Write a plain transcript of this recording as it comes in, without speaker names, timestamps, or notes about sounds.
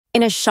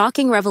In a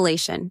shocking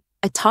revelation,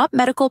 a top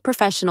medical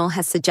professional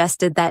has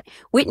suggested that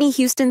Whitney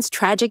Houston's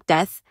tragic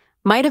death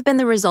might have been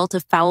the result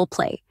of foul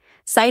play,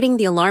 citing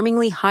the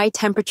alarmingly high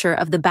temperature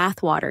of the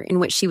bathwater in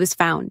which she was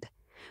found.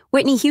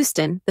 Whitney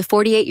Houston, the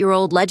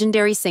 48-year-old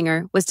legendary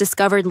singer, was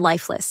discovered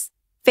lifeless,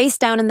 face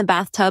down in the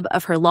bathtub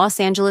of her Los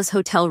Angeles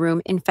hotel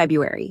room in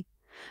February.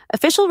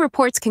 Official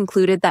reports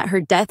concluded that her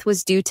death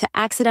was due to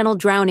accidental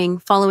drowning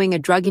following a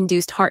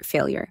drug-induced heart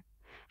failure.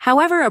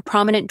 However, a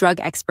prominent drug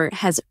expert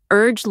has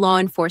urged law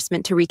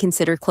enforcement to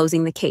reconsider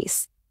closing the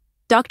case.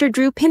 Dr.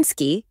 Drew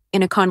Pinsky,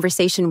 in a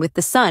conversation with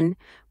The Sun,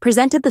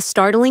 presented the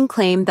startling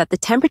claim that the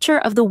temperature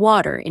of the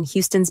water in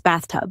Houston's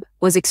bathtub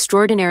was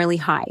extraordinarily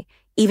high,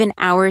 even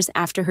hours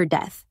after her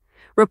death.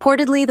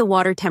 Reportedly, the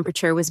water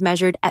temperature was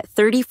measured at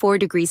 34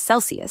 degrees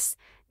Celsius,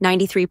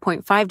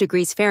 93.5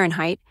 degrees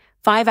Fahrenheit,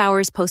 5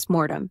 hours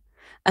post-mortem,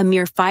 a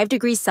mere 5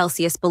 degrees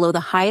Celsius below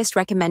the highest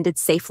recommended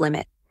safe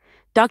limit.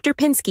 Dr.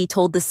 Pinsky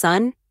told The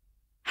Sun,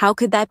 "How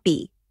could that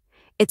be?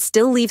 It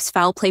still leaves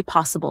foul play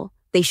possible.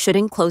 They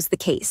shouldn't close the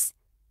case."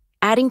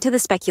 Adding to the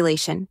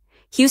speculation,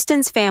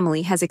 Houston's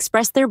family has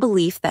expressed their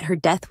belief that her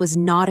death was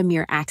not a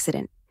mere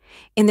accident.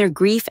 In their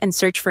grief and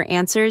search for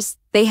answers,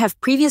 they have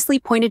previously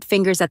pointed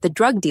fingers at the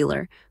drug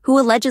dealer who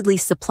allegedly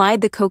supplied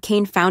the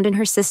cocaine found in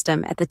her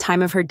system at the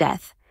time of her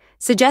death,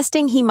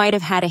 suggesting he might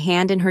have had a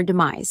hand in her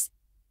demise.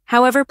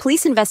 However,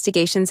 police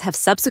investigations have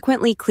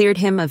subsequently cleared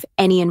him of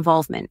any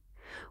involvement.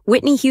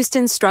 Whitney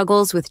Houston's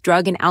struggles with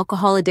drug and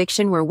alcohol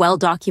addiction were well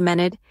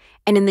documented,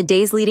 and in the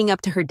days leading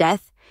up to her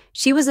death,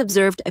 she was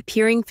observed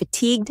appearing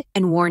fatigued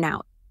and worn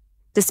out.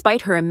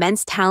 Despite her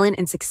immense talent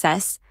and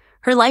success,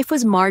 her life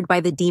was marred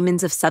by the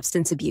demons of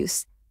substance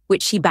abuse,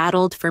 which she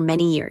battled for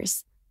many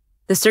years.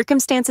 The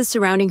circumstances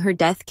surrounding her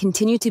death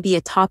continue to be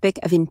a topic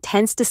of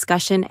intense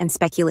discussion and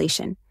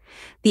speculation.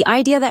 The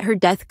idea that her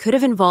death could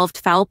have involved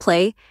foul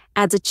play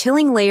adds a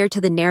chilling layer to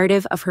the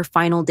narrative of her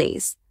final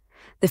days.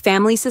 The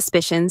family's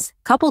suspicions,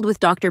 coupled with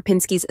Dr.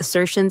 Pinsky's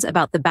assertions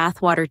about the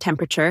bathwater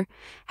temperature,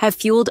 have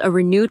fueled a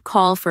renewed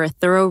call for a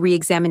thorough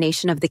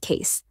re-examination of the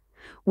case.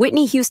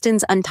 Whitney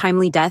Houston's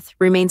untimely death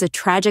remains a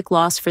tragic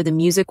loss for the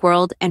music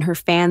world and her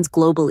fans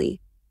globally.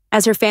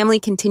 As her family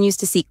continues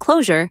to seek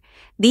closure,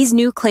 these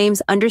new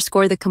claims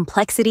underscore the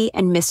complexity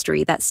and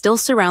mystery that still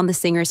surround the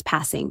singer's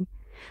passing.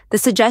 The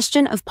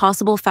suggestion of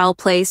possible foul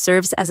play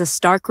serves as a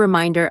stark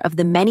reminder of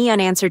the many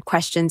unanswered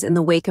questions in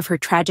the wake of her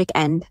tragic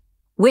end.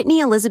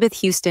 Whitney Elizabeth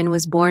Houston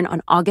was born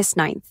on August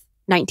 9,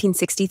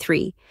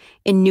 1963,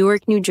 in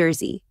Newark, New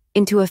Jersey,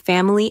 into a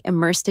family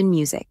immersed in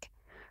music.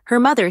 Her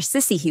mother,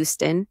 Cissy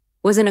Houston,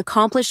 was an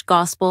accomplished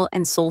gospel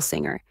and soul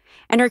singer,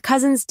 and her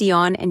cousins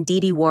Dionne and Dee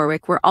Dee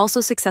Warwick were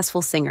also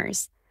successful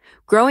singers.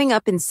 Growing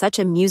up in such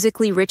a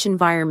musically rich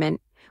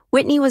environment,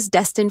 Whitney was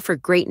destined for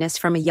greatness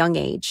from a young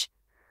age.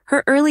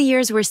 Her early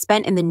years were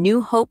spent in the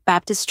New Hope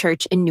Baptist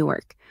Church in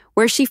Newark,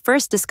 where she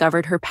first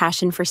discovered her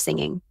passion for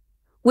singing.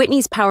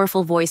 Whitney's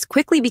powerful voice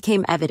quickly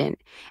became evident,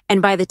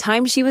 and by the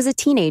time she was a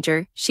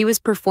teenager, she was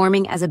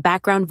performing as a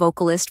background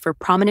vocalist for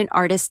prominent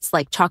artists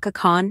like Chaka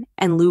Khan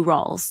and Lou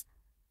Rawls.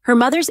 Her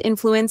mother's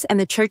influence and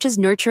the church's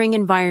nurturing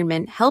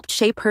environment helped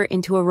shape her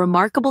into a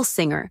remarkable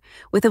singer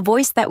with a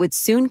voice that would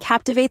soon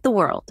captivate the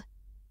world.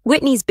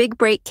 Whitney's big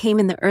break came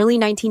in the early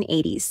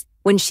 1980s,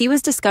 when she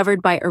was discovered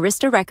by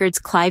Arista Records'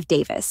 Clive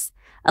Davis,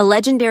 a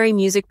legendary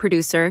music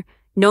producer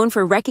known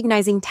for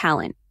recognizing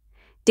talent.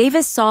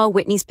 Davis saw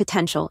Whitney's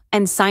potential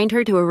and signed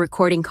her to a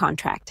recording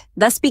contract,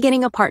 thus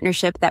beginning a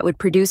partnership that would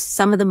produce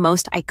some of the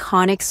most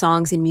iconic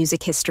songs in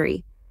music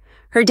history.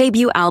 Her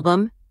debut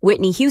album,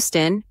 Whitney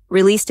Houston,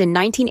 released in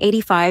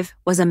 1985,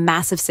 was a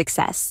massive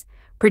success,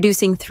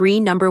 producing 3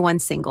 number-1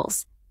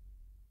 singles: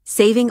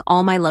 Saving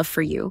All My Love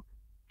for You,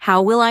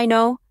 How Will I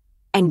Know,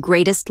 and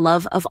Greatest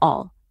Love of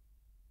All.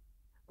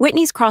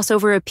 Whitney's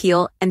crossover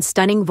appeal and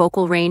stunning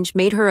vocal range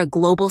made her a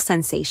global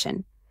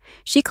sensation.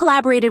 She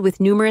collaborated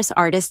with numerous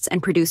artists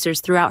and producers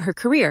throughout her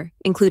career,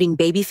 including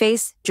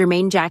Babyface,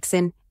 Jermaine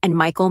Jackson, and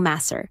Michael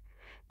Masser.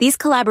 These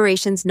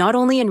collaborations not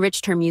only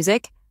enriched her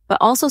music, but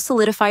also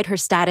solidified her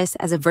status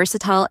as a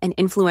versatile and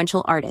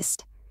influential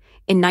artist.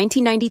 In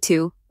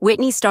 1992,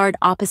 Whitney starred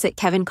opposite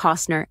Kevin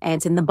Costner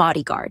as in The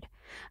Bodyguard,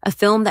 a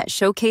film that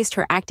showcased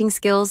her acting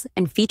skills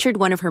and featured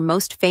one of her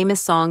most famous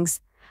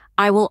songs,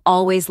 I Will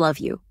Always Love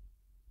You.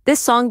 This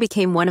song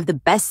became one of the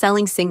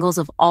best-selling singles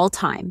of all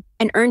time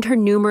and earned her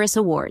numerous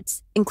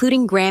awards,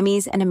 including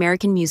Grammys and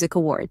American Music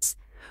Awards.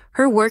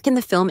 Her work in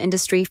the film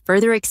industry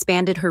further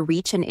expanded her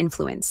reach and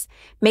influence,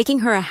 making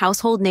her a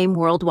household name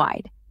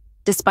worldwide.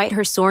 Despite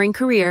her soaring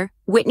career,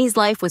 Whitney's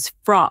life was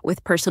fraught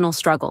with personal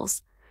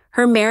struggles.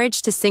 Her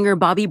marriage to singer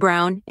Bobby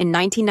Brown in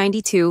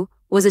 1992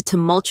 was a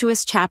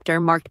tumultuous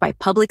chapter marked by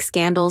public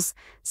scandals,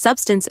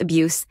 substance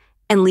abuse,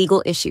 and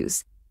legal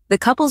issues. The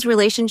couple's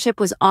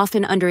relationship was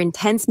often under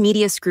intense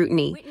media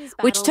scrutiny,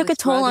 which took a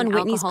toll on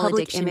Whitney's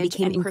public image and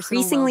became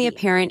increasingly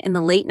apparent in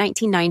the late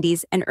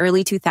 1990s and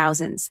early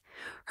 2000s.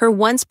 Her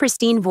once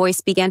pristine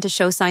voice began to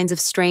show signs of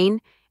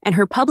strain, and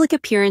her public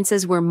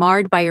appearances were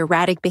marred by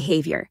erratic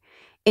behavior.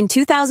 In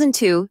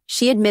 2002,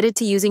 she admitted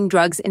to using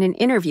drugs in an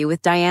interview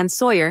with Diane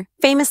Sawyer,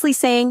 famously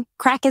saying,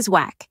 "Crack is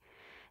whack."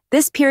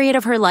 This period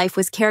of her life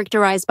was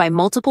characterized by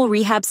multiple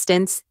rehab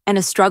stints and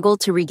a struggle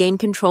to regain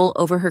control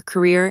over her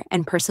career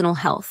and personal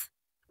health.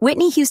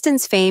 Whitney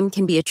Houston's fame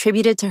can be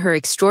attributed to her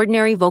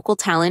extraordinary vocal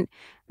talent,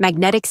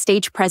 magnetic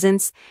stage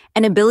presence,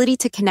 and ability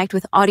to connect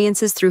with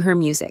audiences through her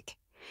music.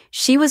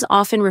 She was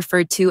often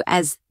referred to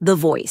as the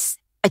voice,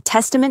 a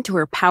testament to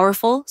her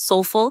powerful,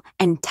 soulful,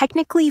 and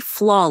technically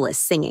flawless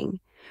singing.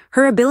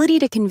 Her ability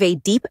to convey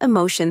deep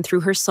emotion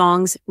through her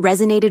songs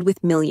resonated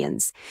with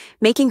millions,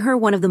 making her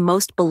one of the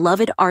most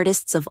beloved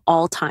artists of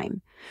all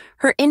time.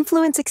 Her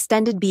influence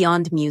extended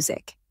beyond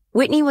music.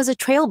 Whitney was a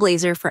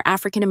trailblazer for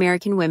African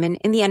American women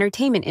in the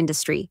entertainment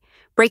industry,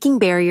 breaking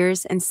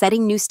barriers and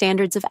setting new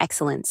standards of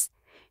excellence.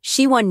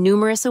 She won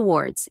numerous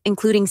awards,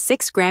 including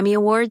 6 Grammy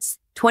Awards,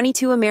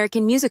 22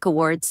 American Music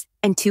Awards,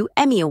 and 2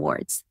 Emmy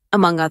Awards,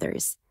 among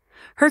others.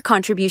 Her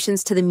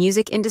contributions to the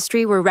music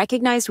industry were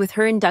recognized with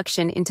her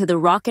induction into the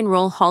Rock and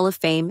Roll Hall of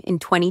Fame in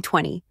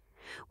 2020.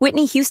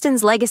 Whitney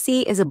Houston's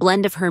legacy is a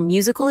blend of her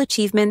musical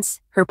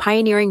achievements, her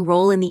pioneering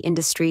role in the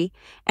industry,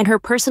 and her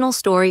personal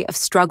story of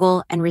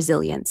struggle and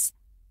resilience.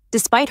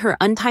 Despite her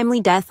untimely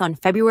death on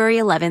February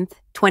 11,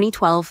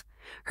 2012,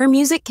 her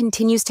music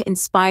continues to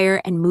inspire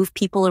and move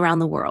people around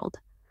the world.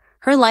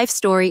 Her life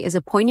story is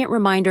a poignant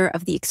reminder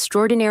of the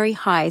extraordinary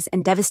highs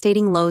and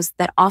devastating lows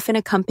that often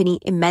accompany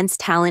immense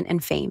talent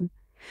and fame.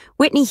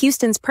 Whitney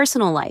Houston's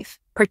personal life,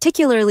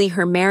 particularly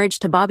her marriage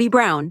to Bobby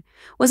Brown,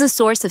 was a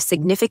source of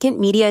significant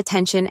media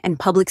attention and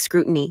public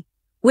scrutiny.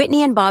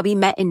 Whitney and Bobby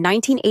met in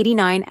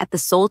 1989 at the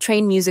Soul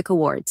Train Music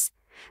Awards.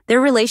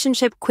 Their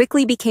relationship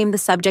quickly became the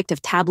subject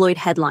of tabloid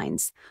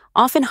headlines,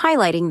 often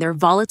highlighting their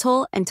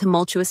volatile and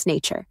tumultuous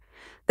nature.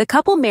 The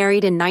couple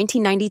married in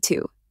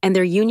 1992, and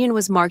their union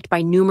was marked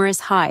by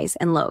numerous highs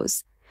and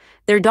lows.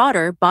 Their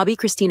daughter, Bobby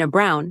Christina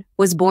Brown,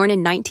 was born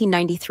in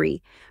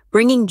 1993,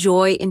 bringing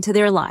joy into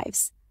their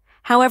lives.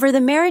 However, the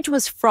marriage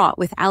was fraught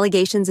with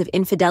allegations of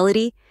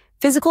infidelity,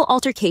 physical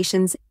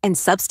altercations, and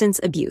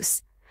substance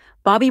abuse.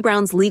 Bobby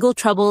Brown's legal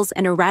troubles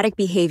and erratic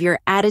behavior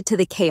added to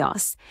the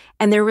chaos,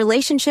 and their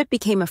relationship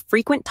became a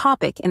frequent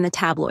topic in the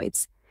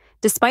tabloids.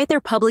 Despite their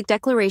public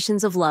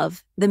declarations of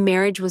love, the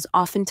marriage was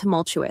often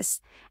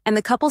tumultuous, and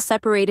the couple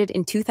separated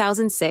in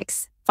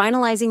 2006,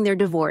 finalizing their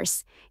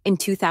divorce in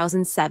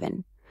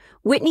 2007.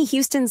 Whitney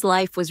Houston's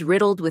life was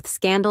riddled with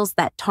scandals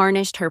that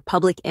tarnished her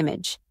public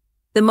image.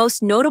 The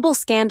most notable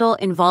scandal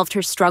involved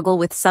her struggle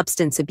with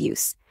substance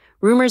abuse.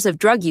 Rumors of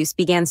drug use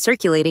began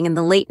circulating in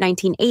the late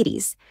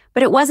 1980s,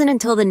 but it wasn't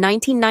until the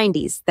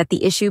 1990s that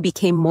the issue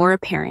became more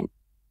apparent.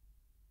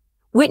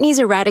 Whitney's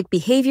erratic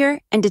behavior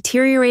and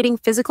deteriorating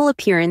physical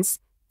appearance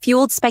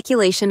fueled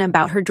speculation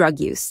about her drug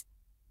use.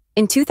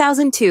 In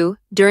 2002,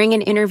 during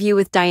an interview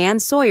with Diane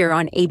Sawyer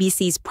on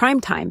ABC's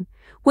Primetime,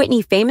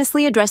 Whitney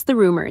famously addressed the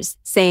rumors,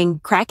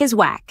 saying, "Crack is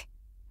whack."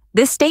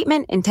 This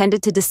statement,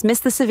 intended to dismiss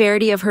the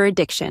severity of her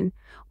addiction,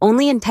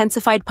 only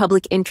intensified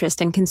public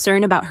interest and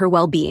concern about her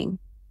well-being.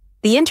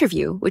 The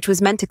interview, which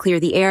was meant to clear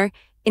the air,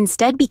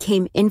 instead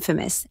became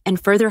infamous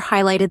and further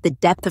highlighted the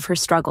depth of her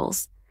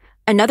struggles.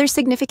 Another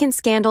significant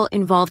scandal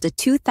involved a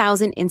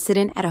 2000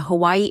 incident at a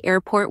Hawaii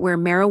airport where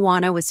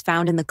marijuana was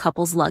found in the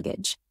couple's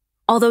luggage.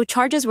 Although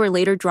charges were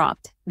later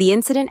dropped, the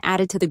incident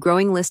added to the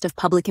growing list of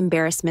public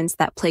embarrassments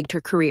that plagued her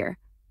career.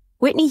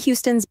 Whitney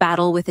Houston's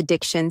battle with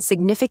addiction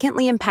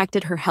significantly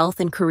impacted her health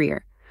and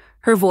career.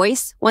 Her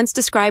voice, once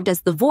described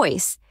as the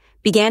voice,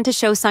 began to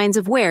show signs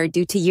of wear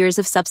due to years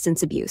of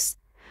substance abuse.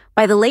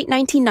 By the late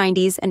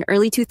 1990s and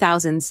early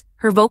 2000s,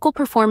 her vocal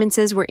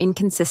performances were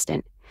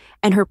inconsistent,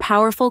 and her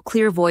powerful,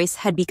 clear voice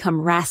had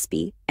become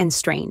raspy and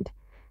strained.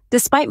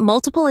 Despite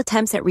multiple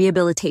attempts at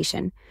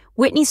rehabilitation,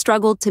 Whitney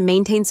struggled to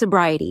maintain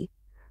sobriety.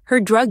 Her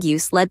drug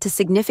use led to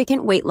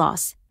significant weight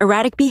loss,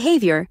 erratic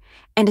behavior,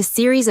 and a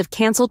series of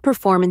canceled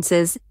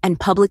performances and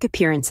public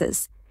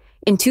appearances.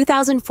 In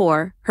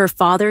 2004, her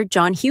father,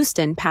 John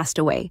Houston, passed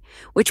away,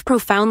 which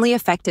profoundly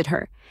affected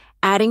her,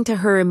 adding to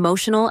her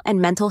emotional and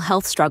mental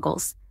health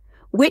struggles.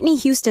 Whitney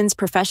Houston's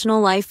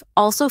professional life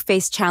also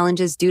faced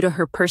challenges due to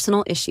her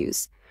personal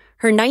issues.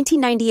 Her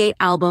 1998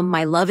 album,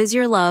 My Love Is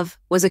Your Love,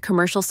 was a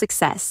commercial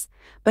success,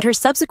 but her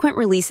subsequent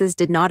releases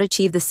did not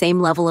achieve the same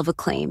level of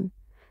acclaim.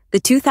 The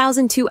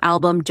 2002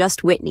 album,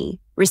 Just Whitney,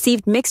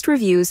 received mixed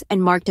reviews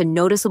and marked a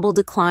noticeable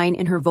decline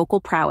in her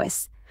vocal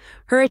prowess.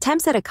 Her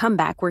attempts at a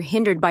comeback were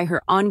hindered by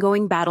her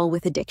ongoing battle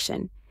with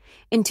addiction.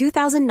 In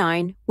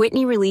 2009,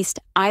 Whitney released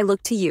I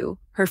Look to You,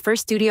 her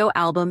first studio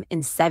album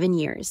in 7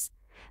 years.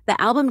 The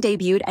album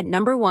debuted at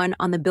 #1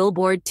 on the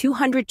Billboard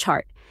 200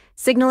 chart,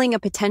 signaling a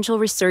potential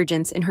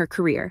resurgence in her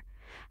career.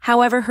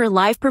 However, her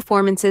live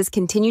performances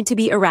continued to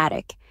be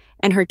erratic,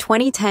 and her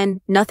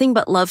 2010 Nothing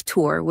But Love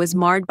tour was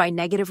marred by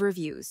negative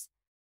reviews.